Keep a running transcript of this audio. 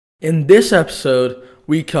In this episode,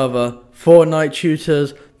 we cover Fortnite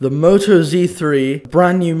shooters, the Moto Z3,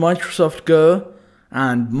 brand new Microsoft Go,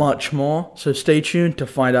 and much more, so stay tuned to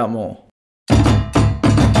find out more.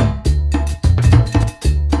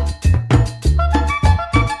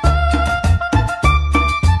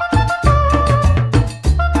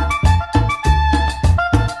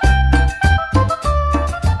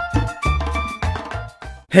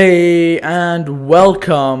 Hey, and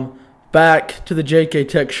welcome back to the JK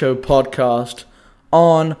Tech Show podcast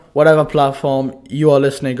on whatever platform you are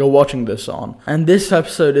listening or watching this on. And this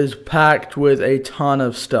episode is packed with a ton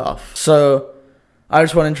of stuff. So, I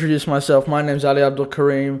just want to introduce myself. My name is Ali Abdul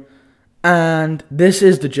Kareem, and this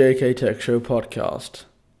is the JK Tech Show podcast.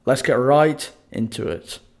 Let's get right into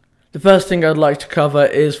it. The first thing I'd like to cover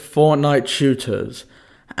is Fortnite shooters.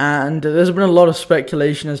 And there's been a lot of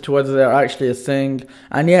speculation as to whether they're actually a thing.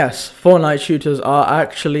 And yes, Fortnite shooters are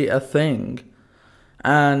actually a thing.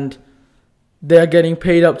 And they're getting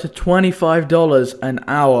paid up to $25 an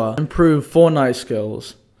hour to improve Fortnite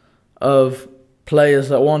skills of players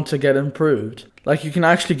that want to get improved. Like, you can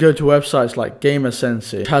actually go to websites like Gamer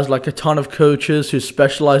Sensei. It has like a ton of coaches who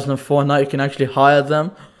specialize in Fortnite. You can actually hire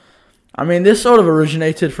them. I mean, this sort of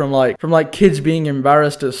originated from kids being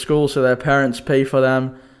embarrassed at school, so their parents pay for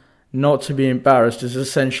them not to be embarrassed. Is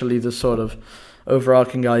essentially the sort of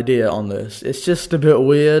overarching idea on this. It's just a bit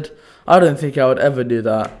weird. I don't think I would ever do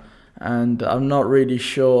that, and I'm not really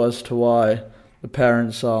sure as to why the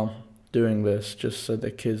parents are doing this, just so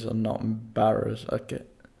their kids are not embarrassed. Okay,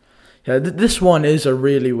 yeah, this one is a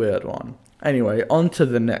really weird one. Anyway, on to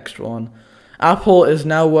the next one. Apple is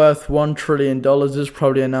now worth $1 trillion. This was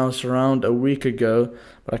probably announced around a week ago,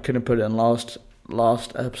 but I couldn't put it in last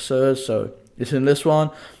episode, so it's in this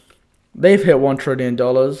one. They've hit $1 trillion,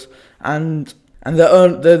 and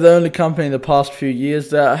they're the only company in the past few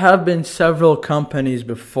years. There have been several companies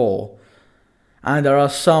before, and there are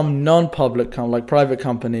some non-public, like private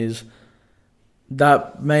companies,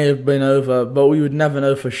 that may have been over, but we would never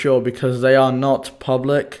know for sure because they are not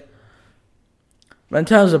public. But in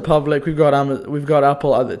terms of public, we've got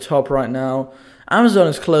Apple at the top right now. Amazon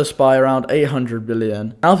is close by, around $800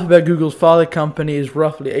 billion. Alphabet, Google's father company, is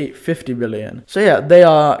roughly $850 billion. So yeah, they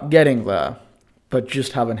are getting there, but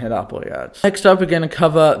just haven't hit Apple yet. Next up, we're going to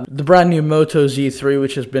cover the brand new Moto Z3,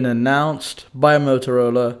 which has been announced by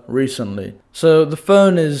Motorola recently. So the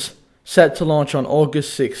phone is set to launch on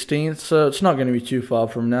August 16th, so it's not going to be too far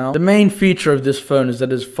from now. The main feature of this phone is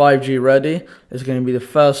that it's 5G ready. It's going to be the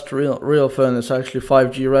first real phone that's actually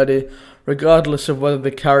 5G ready, regardless of whether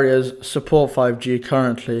the carriers support 5G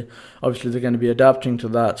currently. Obviously, they're going to be adapting to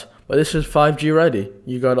that, but this is 5G ready.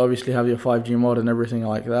 You got to obviously have your 5G mod and everything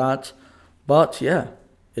like that, but yeah,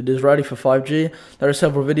 it is ready for 5G. There are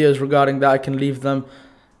several videos regarding that. I can leave them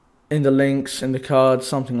in the links, in the cards,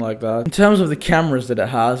 something like that. In terms of the cameras that it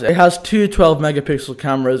has two 12 megapixel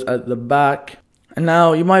cameras at the back. And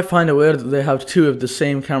now, you might find it weird that they have two of the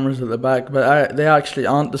same cameras at the back, but they actually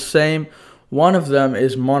aren't the same. One of them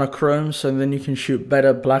is monochrome, so then you can shoot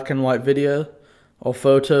better black and white video or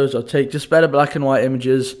photos, or take just better black and white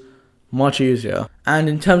images much easier. And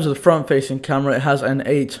in terms of the front-facing camera, it has an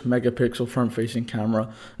 8 megapixel front-facing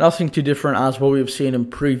camera. Nothing too different as what we've seen in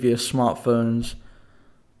previous smartphones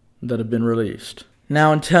that have been released.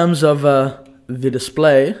 Now, in terms of the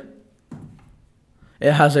display,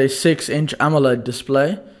 it has a 6-inch AMOLED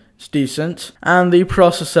display. It's decent. And the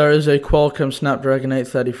processor is a Qualcomm Snapdragon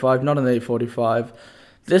 835, not an 845.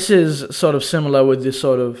 This is sort of similar with the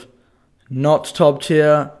sort of not top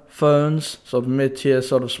tier phones, sort of mid-tier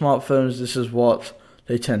sort of smartphones. This is what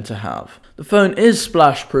they tend to have. The phone is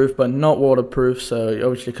splash proof but not waterproof, so you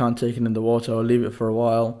obviously can't take it in the water or leave it for a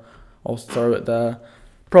while or throw it there.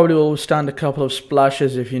 Probably will withstand a couple of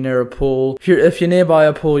splashes if you're near a pool. If you're nearby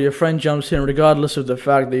a pool, your friend jumps in regardless of the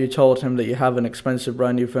fact that you told him that you have an expensive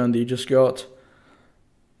brand new phone that you just got.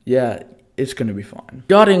 Yeah, it's going to be fine.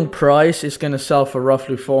 Regarding price, it's going to sell for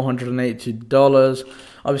roughly $480.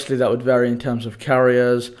 Obviously, that would vary in terms of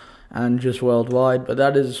carriers and just worldwide, but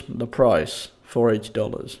that is the price,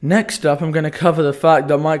 $480. Next up, I'm going to cover the fact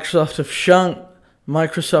that Microsoft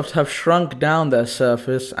have shrunk down their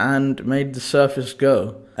Surface and made the Surface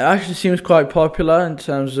Go. It actually seems quite popular in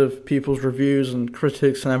terms of people's reviews and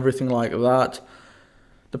critics and everything like that.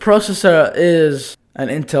 The processor is an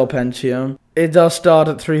Intel Pentium. It does start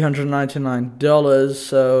at $399,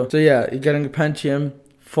 so yeah, you're getting a Pentium,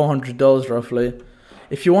 $400 roughly.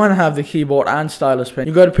 If you want to have the keyboard and stylus pen,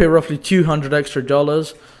 you've got to pay roughly $200 extra.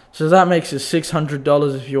 So that makes it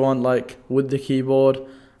 $600 if you want, like, with the keyboard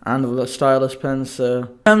and the stylus pen. So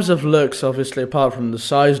in terms of looks, obviously apart from the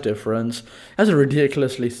size difference, it has a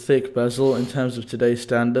ridiculously thick bezel in terms of today's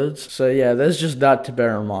standards. So yeah, there's just that to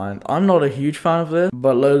bear in mind. I'm not a huge fan of this,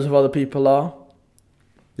 but loads of other people are.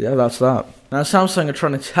 Yeah, that's that. Now Samsung are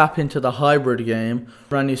trying to tap into the hybrid game.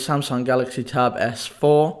 Brand new Samsung Galaxy Tab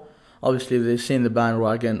S4. Obviously they've seen the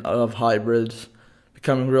bandwagon of hybrids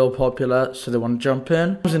becoming real popular, so they want to jump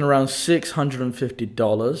in. It comes in around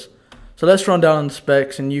 $650. So let's run down on the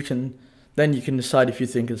specs, and you can decide if you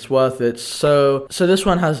think it's worth it. So this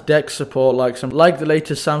one has DeX support, like the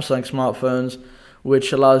latest Samsung smartphones,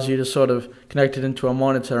 which allows you to sort of connect it into a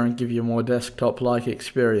monitor and give you a more desktop-like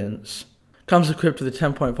experience. Comes equipped with a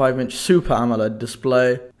 10.5-inch Super AMOLED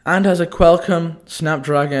display and has a Qualcomm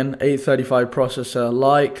Snapdragon 835 processor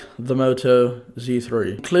like the Moto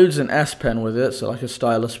Z3. Includes an S Pen with it, so like a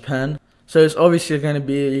stylus pen. So it's obviously going to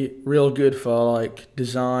be real good for like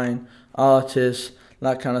design, artists,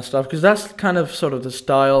 that kind of stuff, because that's kind of sort of the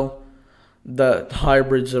style that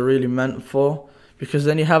hybrids are really meant for. Because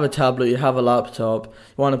then you have a tablet, you have a laptop, you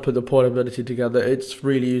want to put the portability together. It's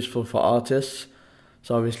really useful for artists.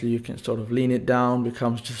 So obviously you can sort of lean it down,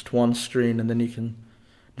 becomes just one screen, and then you can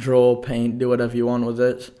draw, paint, do whatever you want with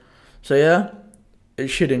it. So yeah, it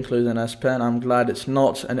should include an S Pen. I'm glad it's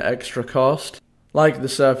not an extra cost, like the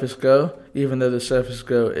Surface Go, even though the Surface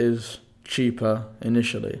Go is cheaper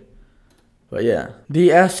initially. But yeah,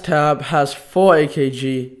 the S-Tab has 4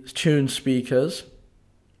 AKG tuned speakers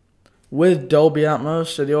with Dolby Atmos,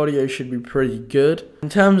 so the audio should be pretty good. In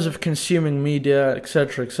terms of consuming media,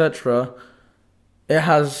 etc., etc., it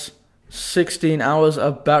has 16 hours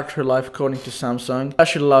of battery life according to Samsung. That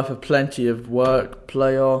should allow for plenty of work,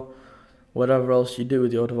 play, or whatever else you do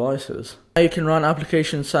with your devices. Now you can run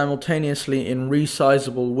applications simultaneously in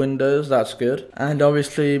resizable windows, that's good. And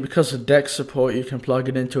obviously because of DeX support, you can plug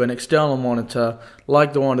it into an external monitor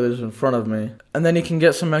like the one that is in front of me. And then you can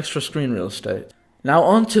get some extra screen real estate. Now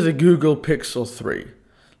on to the Google Pixel 3.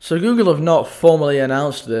 So Google have not formally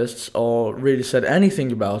announced this or really said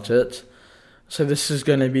anything about it. So this is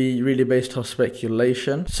going to be really based off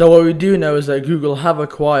speculation. So what we do know is that Google have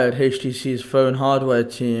acquired HTC's phone hardware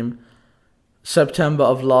team September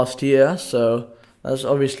of last year. So that's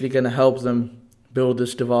obviously going to help them build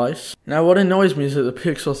this device. Now what annoys me is that the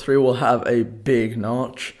Pixel 3 will have a big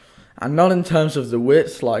notch. And not in terms of the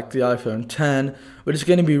width like the iPhone 10, but it's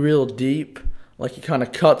going to be real deep. Like it kind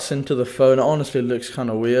of cuts into the phone. It honestly looks kind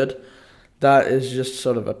of weird. That is just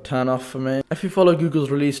sort of a turn off for me. If you follow Google's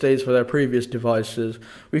release dates for their previous devices,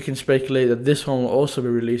 we can speculate that this one will also be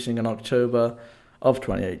releasing in October of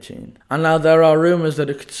 2018. And now there are rumors that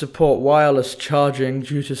it could support wireless charging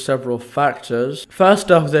due to several factors.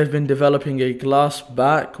 First off, they've been developing a glass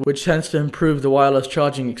back, which tends to improve the wireless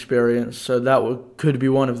charging experience, so that could be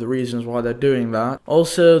one of the reasons why they're doing that.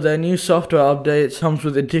 Also, their new software updates comes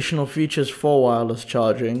with additional features for wireless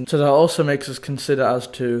charging, so that also makes us consider as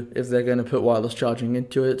to if they're going to put wireless charging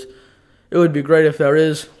into it. It would be great if there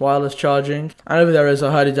is wireless charging, and if there is,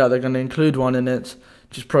 I highly doubt they're going to include one in it,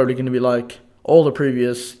 which is probably going to be like all the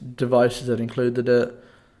previous devices that included it.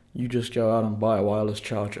 You just go out and buy a wireless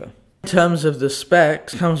charger. In terms of the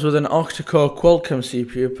specs, it comes with an octa-core Qualcomm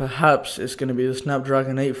CPU. Perhaps it's going to be the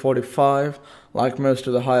Snapdragon 845, like most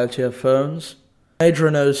of the higher tier phones.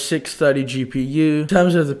 Adreno 630 GPU. In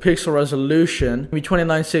terms of the pixel resolution, it'll be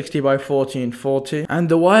 2960 by 1440. And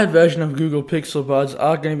the wired version of Google Pixel Buds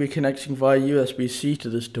are going to be connecting via USB-C to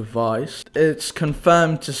this device. It's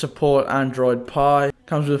confirmed to support Android Pie.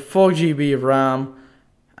 Comes with 4 GB of RAM.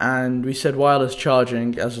 And we said wireless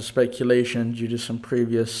charging as a speculation due to some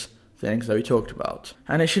previous things that we talked about.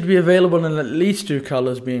 And it should be available in at least 2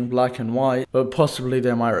 colors, being black and white, but possibly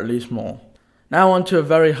they might release more. Now on to a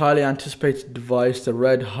very highly anticipated device, the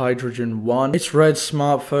Red Hydrogen 1. It's Red's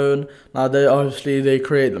smartphone. Now they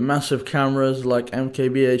create the massive cameras like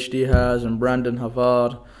MKBHD has and Brandon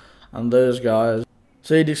Havard and those guys.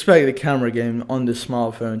 So you'd expect the camera game on this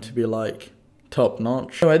smartphone to be like top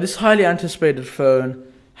notch. Anyway, this highly anticipated phone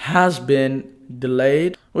has been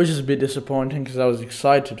delayed, which is a bit disappointing because I was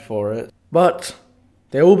excited for it. But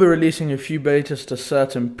they will be releasing a few betas to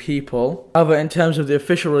certain people. However, in terms of the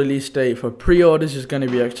official release date for pre-orders is going to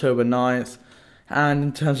be October 9th. And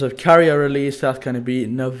in terms of carrier release, that's going to be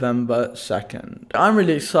November 2nd. I'm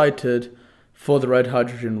really excited for the Red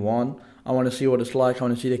Hydrogen 1. I want to see what it's like. I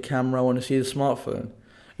want to see the camera. I want to see the smartphone.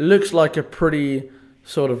 It looks like a pretty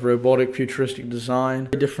sort of robotic, futuristic design.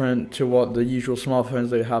 Different to what the usual smartphones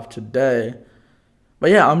they have today. But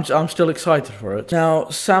yeah, I'm still excited for it. Now,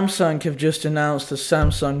 Samsung have just announced the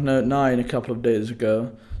Samsung Note 9 a couple of days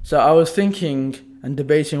ago. So I was thinking and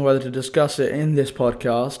debating whether to discuss it in this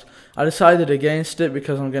podcast. I decided against it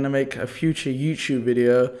because I'm going to make a future YouTube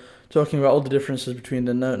video talking about all the differences between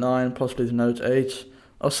the Note 9, possibly the Note 8,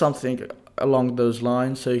 or something along those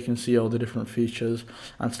lines, so you can see all the different features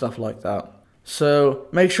and stuff like that. So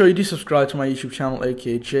make sure you do subscribe to my YouTube channel,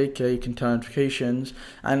 aka JK. You can turn notifications,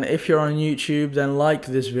 and if you're on YouTube, then like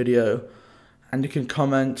this video, and you can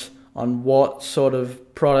comment on what sort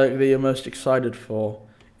of product that you're most excited for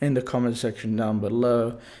in the comment section down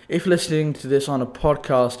below. If listening to this on a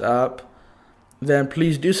podcast app, then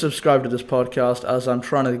please do subscribe to this podcast, as I'm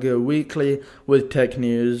trying to go weekly with tech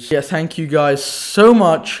news. Yeah, thank you guys so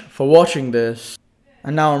much for watching this.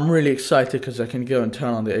 And now I'm really excited because I can go and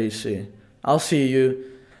turn on the AC. I'll see you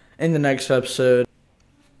in the next episode.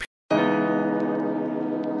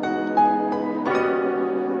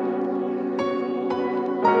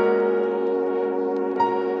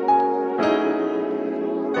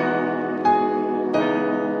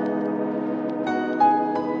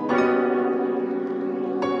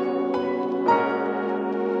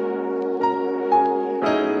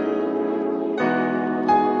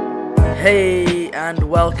 Hey, and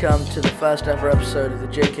welcome to the first ever episode of the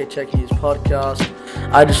JK Tech News podcast.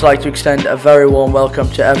 I'd just like to extend a very warm welcome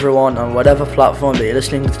to everyone on whatever platform that you're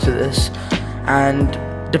listening to this. And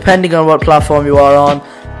depending on what platform you are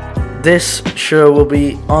on, this show will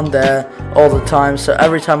be on there all the time. So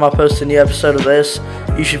every time I post a new episode of this,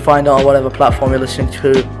 you should find it on whatever platform you're listening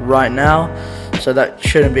to right now. So that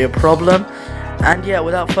shouldn't be a problem. And yeah,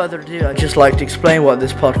 without further ado, I'd just like to explain what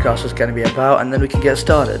this podcast is going to be about, and then we can get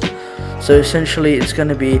started. So essentially, it's going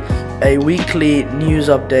to be a weekly news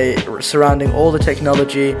update surrounding all the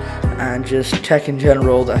technology and just tech in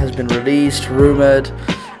general that has been released, rumored,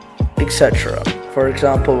 etc. For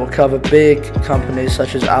example, we'll cover big companies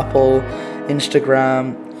such as Apple,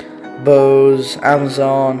 Instagram, Bose,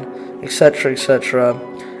 Amazon, etc., etc.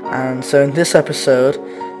 And so in this episode,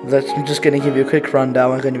 I'm just going to give you a quick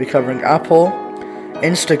rundown. We're going to be covering Apple,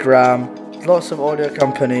 Instagram, lots of audio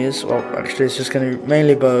companies. Well, actually, it's just going to be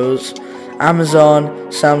mainly Bose, Amazon,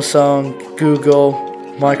 Samsung, Google,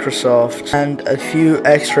 Microsoft, and a few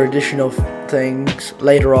extra additional things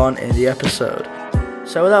later on in the episode.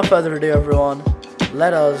 So without further ado, everyone,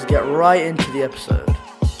 let us get right into the episode.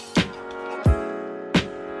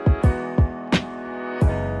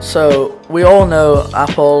 So we all know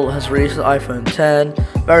Apple has released the iPhone X,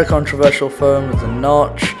 very controversial phone with a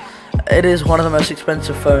notch. It is one of the most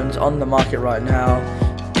expensive phones on the market right now,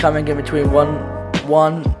 coming in between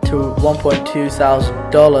 $1,000 to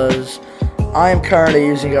 $1,200. I am currently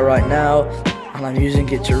using it right now, and I'm using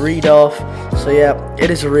it to read off. So yeah, it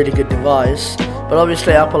is a really good device. But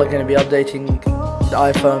obviously, Apple are going to be updating the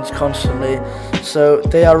iPhones constantly. So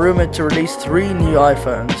they are rumored to release 3 new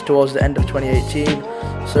iPhones towards the end of 2018.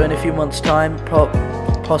 So in a few months' time,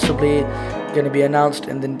 possibly going to be announced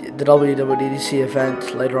in the WWDC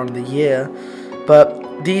event later on in the year.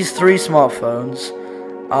 But these 3 smartphones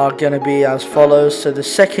are going to be as follows. So the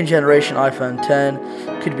second generation iPhone X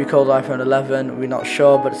could be called iPhone 11, we're not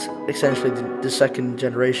sure, but it's essentially the second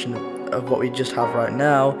generation of what we just have right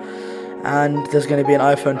now. And there's going to be an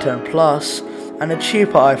iPhone X Plus and a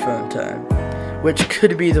cheaper iPhone X, which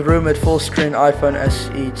could be the rumored full-screen iPhone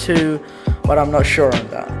SE2, but I'm not sure on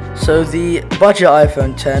that. So the budget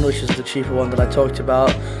iPhone X, which is the cheaper one that I talked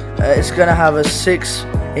about, it's going to have a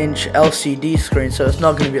 6-inch LCD screen, so it's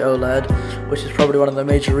not going to be OLED, which is probably one of the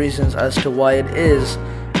major reasons as to why it is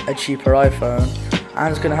a cheaper iPhone.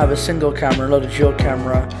 And it's going to have a single camera, not a dual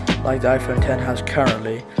camera like the iPhone X has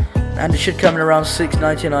currently. And it should come in around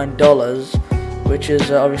 $699, which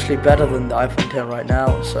is obviously better than the iPhone X right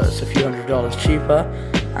now, so it's a few $100s cheaper.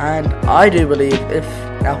 And I do believe if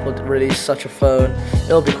Apple release such a phone,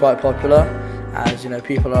 it'll be quite popular, as you know,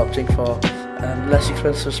 people are opting for less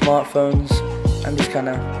expensive smartphones, and this kind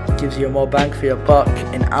of gives you more bang for your buck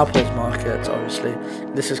in Apple's market. Obviously,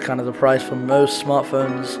 this is kind of the price for most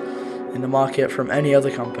smartphones in the market from any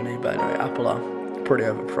other company, but anyway, Apple are pretty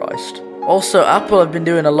overpriced. Also, Apple have been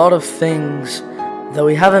doing a lot of things that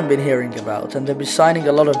we haven't been hearing about, and they've been signing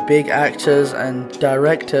a lot of big actors and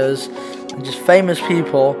directors and just famous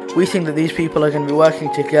people. We think that these people are going to be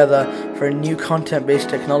working together for a new content-based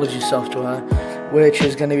technology software, which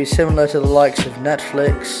is going to be similar to the likes of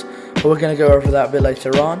Netflix, but we're going to go over that a bit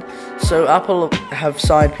later on. So Apple have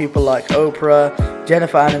signed people like Oprah,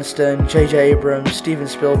 Jennifer Aniston, J.J. Abrams, Steven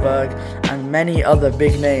Spielberg, and many other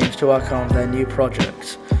big names to work on their new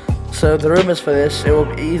projects. So the rumors for this, it will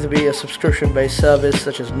either be a subscription-based service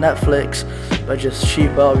such as Netflix, but just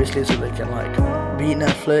cheaper, obviously, so they can beat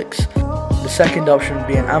Netflix. The second option would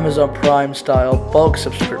be an Amazon Prime style bulk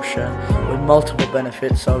subscription with multiple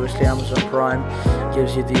benefits. So obviously Amazon Prime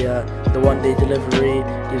gives you the one-day delivery,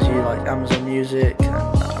 gives you like Amazon Music and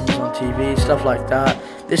Amazon TV, stuff like that.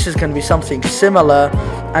 This is going to be something similar,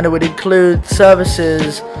 and it would include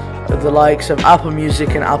services of the likes of Apple Music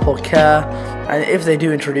and Apple Care. And if they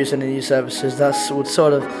do introduce any new services, that would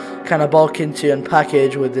sort of kind of bulk into and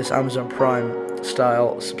package with this Amazon Prime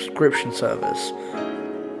style subscription service.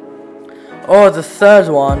 Or the third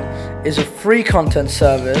one is a free content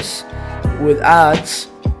service with ads,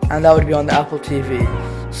 and that would be on the Apple TV.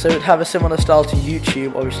 So it would have a similar style to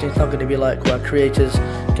YouTube. Obviously it's not going to be like where creators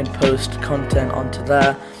can post content onto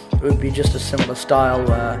there. It would be just a similar style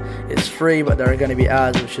where it's free, but there are going to be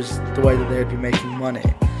ads, which is the way that they would be making money.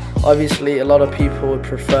 Obviously a lot of people would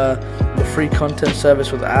prefer the free content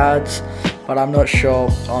service with ads, but I'm not sure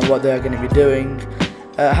on what they're going to be doing.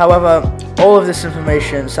 However, all of this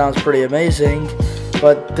information sounds pretty amazing,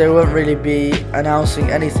 but they won't really be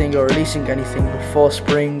announcing anything or releasing anything before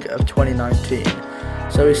spring of 2019.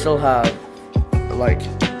 So we still have like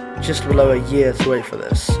just below a year to wait for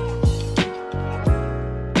this.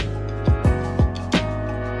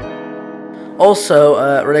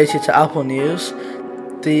 Also, related to Apple news,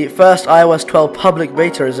 the first iOS 12 public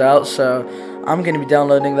beta is out, so I'm going to be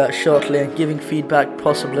downloading that shortly and giving feedback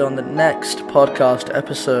possibly on the next podcast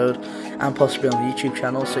episode and possibly on the YouTube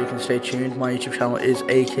channel, so you can stay tuned. My YouTube channel is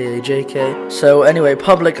AKAJK. So anyway,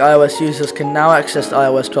 public iOS users can now access the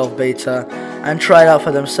iOS 12 beta and try it out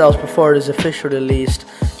for themselves before it is officially released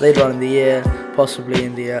later on in the year, possibly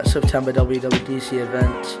in the September WWDC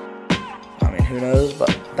event. I mean, who knows,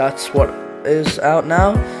 but that's what is out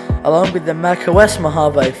now, along with the macOS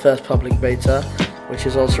Mojave first public beta, which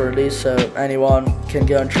is also released, so anyone can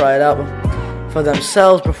go and try it out for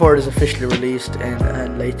themselves before it is officially released in a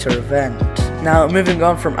later event. Now, moving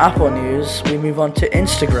on from Apple news, we move on to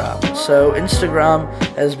Instagram. So Instagram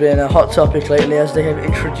has been a hot topic lately as they have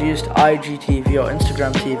introduced IGTV or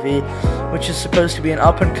Instagram TV, which is supposed to be an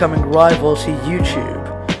up-and-coming rival to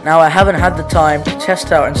YouTube. Now, I haven't had the time to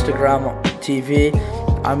test out Instagram TV.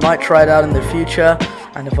 I might try it out in the future,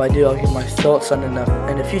 and if I do, I'll give my thoughts on in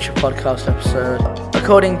a future podcast episode.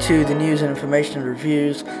 According to the news and information and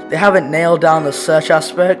reviews, they haven't nailed down the search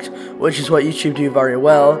aspect, which is what YouTube do very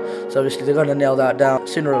well. So obviously they're going to nail that down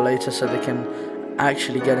sooner or later so they can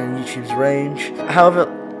actually get in YouTube's range. However,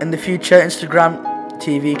 in the future, Instagram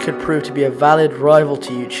TV could prove to be a valid rival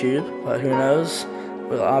to YouTube, but who knows?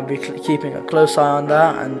 Well, I'll be keeping a close eye on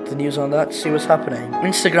that and the news on that to see what's happening.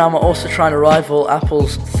 Instagram are also trying to rival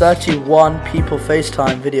Apple's 31 people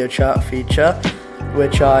FaceTime video chat feature,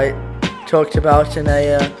 which I talked about in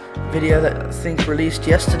a video that I think released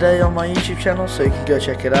yesterday on my YouTube channel, so you can go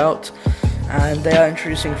check it out. And they are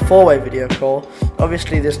introducing 4-way video call.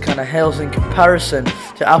 Obviously this kind of hails in comparison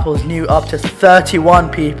to Apple's new up to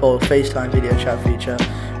 31 people FaceTime video chat feature,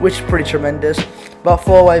 which is pretty tremendous. But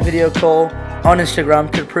 4-way video call on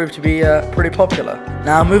Instagram could prove to be pretty popular.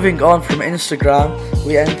 Now, moving on from Instagram,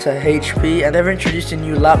 we enter HP, and they've introduced a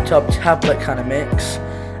new laptop tablet kind of mix,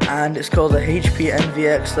 and it's called the HP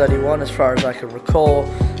NVX31 as far as I can recall.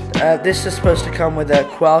 This is supposed to come with a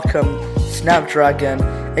Qualcomm Snapdragon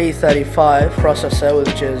 835 processor,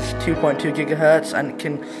 which is 2.2 GHz, and it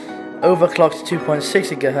can overclock to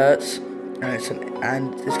 2.6 GHz.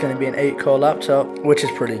 And it's going to be an 8-core laptop, which is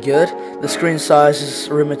pretty good. The screen size is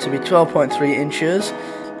rumored to be 12.3 inches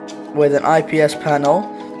with an IPS panel,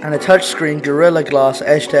 and a touchscreen Gorilla Glass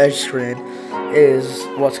edge-to-edge screen is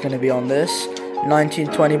what's going to be on this.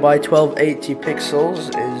 1920 by 1280 pixels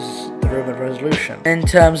is the rumored resolution. In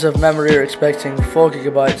terms of memory, we're expecting 4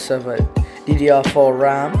 GB of DDR4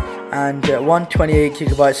 RAM and 128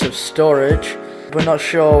 GB of storage. We're not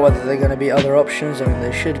sure whether there are going to be other options. I mean,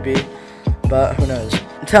 they should be, but who knows.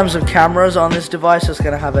 In terms of cameras on this device, it's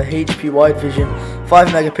going to have a HP Wide Vision 5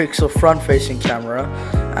 megapixel front facing camera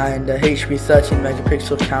and a HP 13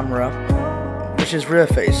 megapixel camera, which is rear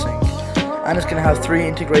facing. And it's going to have 3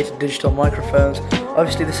 integrated digital microphones.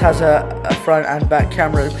 Obviously this has a front and back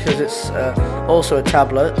camera because it's also a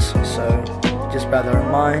tablet, so just bear that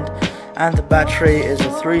in mind. And the battery is a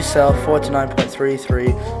 3-cell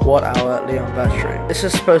 49.33 watt-hour Li-ion battery. This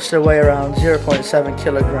is supposed to weigh around 0.7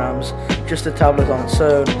 kilograms, just the tablet on its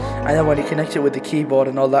own, and then when you connect it with the keyboard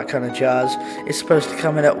and all that kind of jazz, it's supposed to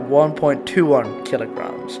come in at 1.21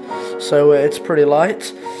 kilograms. So it's pretty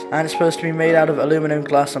light, and it's supposed to be made out of aluminum,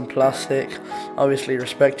 glass and plastic, obviously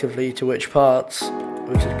respectively to which parts,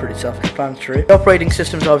 which is pretty self-explanatory. The operating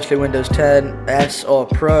system is obviously Windows 10, S or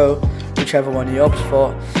Pro, whichever one you opt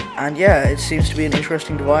for. And yeah, it seems to be an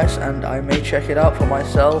interesting device, and I may check it out for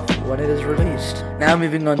myself when it is released. Now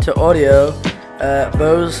moving on to audio,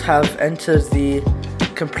 Bose have entered the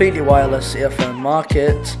completely wireless earphone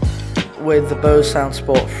market with the Bose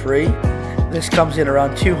SoundSport 3. This comes in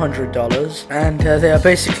around $200, and they are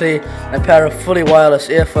basically a pair of fully wireless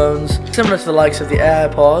earphones, similar to the likes of the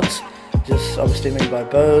AirPods, just obviously made by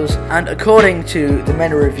Bose. And according to the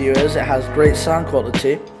many reviewers, it has great sound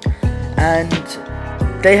quality, and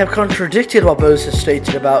they have contradicted what Bose has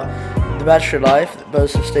stated about the battery life.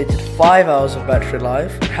 Bose have stated 5 hours of battery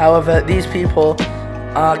life. However, these people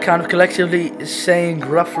are kind of collectively saying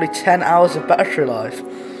roughly 10 hours of battery life.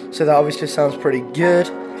 So that obviously sounds pretty good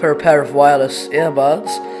for a pair of wireless earbuds.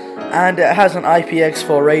 And it has an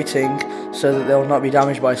IPX4 rating, so that they will not be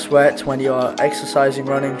damaged by sweat when you are exercising,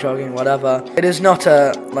 running, jogging, whatever. It is not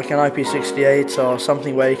like an IP68 or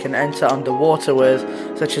something where you can enter underwater with,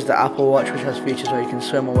 such as the Apple Watch, which has features where you can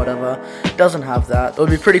swim or whatever. It doesn't have that. It would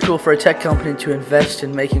be pretty cool for a tech company to invest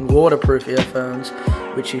in making waterproof earphones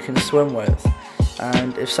which you can swim with.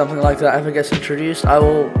 And if something like that ever gets introduced, I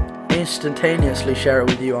will instantaneously share it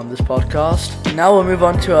with you on this podcast. Now we'll move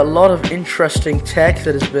on to a lot of interesting tech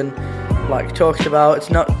that has been talked about. It's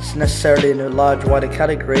not necessarily in a large wider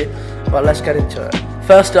category, but let's get into it.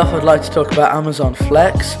 First off, I'd like to talk about Amazon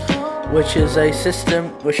Flex, which is a system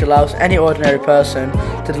which allows any ordinary person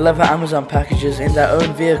to deliver Amazon packages in their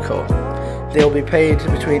own vehicle. They'll be paid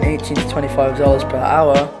between $18 to $25 per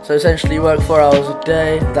hour. So essentially you work 4 hours a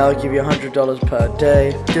day, that'll give you $100 per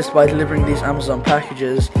day just by delivering these Amazon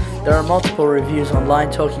packages. There are multiple reviews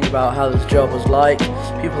online talking about how this job was like,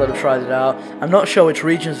 people that have tried it out. I'm not sure which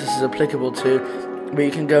regions this is applicable to, but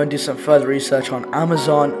you can go and do some further research on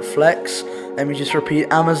Amazon Flex. Let me just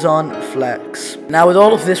repeat, Amazon Flex. Now with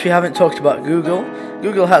all of this, we haven't talked about Google.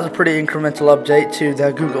 Google has a pretty incremental update to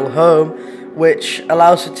their Google Home, which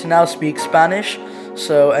allows it to now speak Spanish.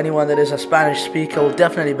 So anyone that is a Spanish speaker will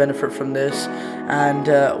definitely benefit from this, and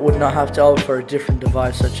would not have to opt for a different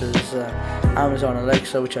device such as Amazon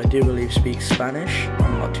Alexa, which I do believe speaks Spanish.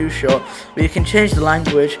 I'm not too sure, but you can change the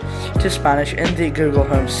language to Spanish in the Google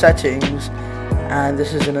Home settings. And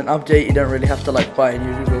this isn't an update, you don't really have to buy a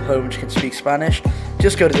new Google Home which can speak Spanish.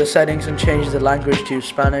 Just go to the settings and change the language to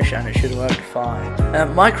Spanish and it should work fine.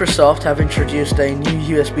 Microsoft have introduced a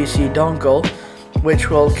new USB-C dongle which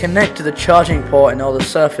will connect to the charging port in all the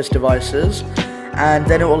Surface devices, and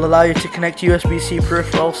then it will allow you to connect USB-C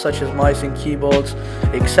peripherals such as mice and keyboards,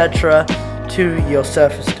 etc. to your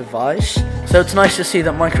Surface device. So it's nice to see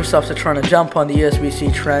that Microsoft are trying to jump on the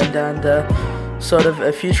USB-C trend and sort of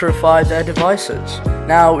futurify their devices.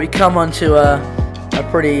 Now we come on to a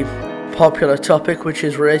pretty popular topic, which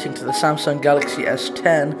is relating to the Samsung Galaxy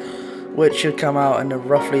S10, which should come out in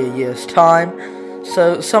roughly a year's time.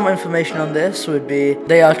 So some information on this would be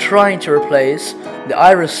they are trying to replace the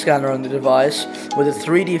iris scanner on the device with a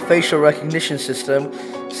 3D facial recognition system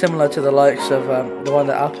similar to the likes of the one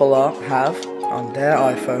that Apple have on their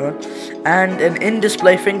iPhone, and an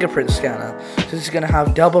in-display fingerprint scanner. So this is going to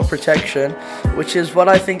have double protection, which is what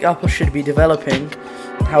I think Apple should be developing.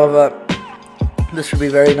 However, this would be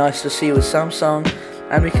very nice to see with Samsung,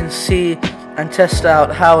 and we can see and test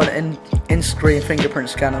out how an in-screen fingerprint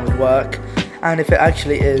scanner would work, and if it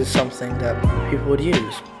actually is something that people would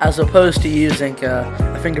use, as opposed to using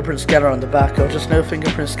a fingerprint scanner on the back or just no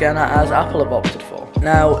fingerprint scanner as Apple have opted for.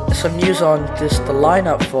 Now, some news on the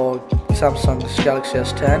lineup for Samsung's Galaxy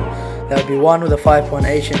S10. There will be one with a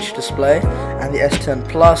 5.8-inch display, and the S10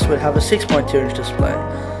 Plus would have a 6.2-inch display.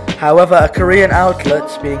 However, a Korean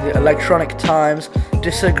outlet, being the Electronic Times,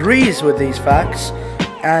 disagrees with these facts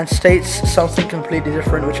and states something completely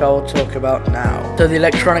different, which I will talk about now. So the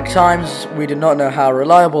Electronic Times, we do not know how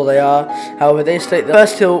reliable they are. However, they state the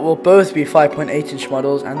first two will both be 5.8-inch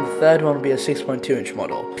models, and the third one will be a 6.2-inch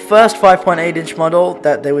model. The first 5.8-inch model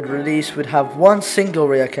that they would release would have one single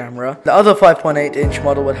rear camera. The other 5.8-inch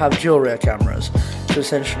model would have dual rear cameras. So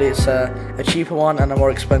essentially it's a cheaper one and a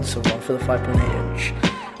more expensive one for the 5.8-inch.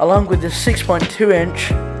 Along with the 6.2-inch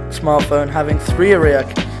smartphone having three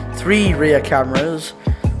rear cameras,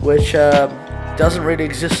 which doesn't really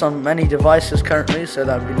exist on many devices currently, so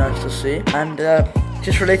that would be nice to see. And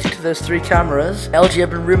just related to those three cameras, LG have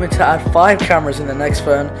been rumored to add 5 cameras in the next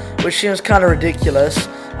phone, which seems kind of ridiculous.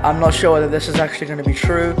 I'm not sure whether this is actually going to be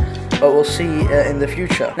true, but we'll see in the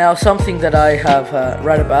future. Now, something that I have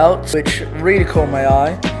read about, which really caught my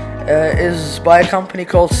eye, is by a company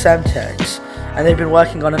called Semtex, and they've been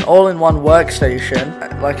working on an all-in-one workstation,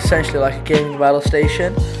 essentially like a gaming battle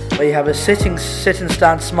station, where you have a sit and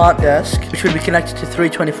stand smart desk, which would be connected to 3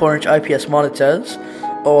 24-inch IPS monitors,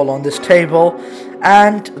 all on this table,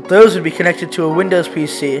 and those would be connected to a Windows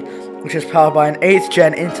PC, which is powered by an 8th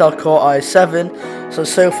gen Intel Core i7.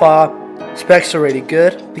 So far, specs are really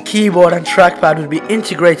good. The keyboard and trackpad would be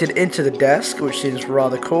integrated into the desk, which seems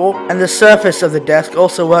rather cool. And the surface of the desk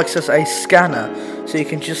also works as a scanner, so you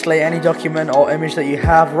can just lay any document or image that you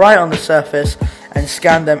have right on the surface and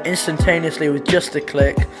scan them instantaneously with just a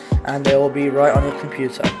click, and they will be right on your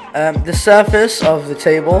computer. The surface of the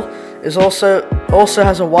table is also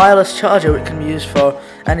has a wireless charger, which can be used for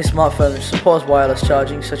any smartphone which supports wireless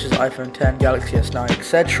charging, such as iPhone 10, Galaxy S9,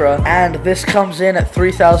 etc. And this comes in at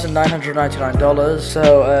 $3,999,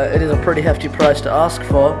 so it is a pretty hefty price to ask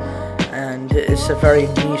for, and it's a very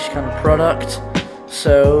niche kind of product.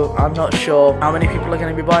 So I'm not sure how many people are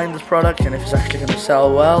going to be buying this product and if it's actually going to sell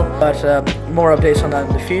well, but more updates on that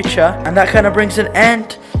in the future. And that kind of brings an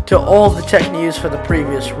end to all the tech news for the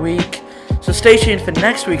previous week. So stay tuned for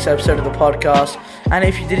next week's episode of the podcast, and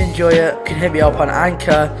if you did enjoy it, you can hit me up on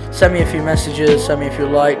Anchor, send me a few messages, send me a few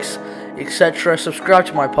likes, etc. Subscribe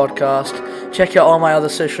to my podcast, check out all my other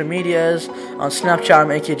social medias. On Snapchat I'm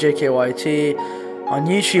AKJKYT, on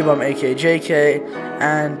YouTube I'm AKJK,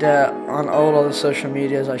 and on all other social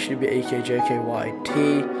medias I should be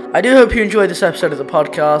AKJKYT. I do hope you enjoyed this episode of the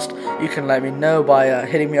podcast. You can let me know by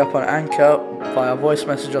hitting me up on Anchor via voice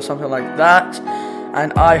message or something like that.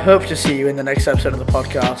 And I hope to see you in the next episode of the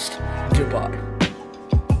podcast. Goodbye.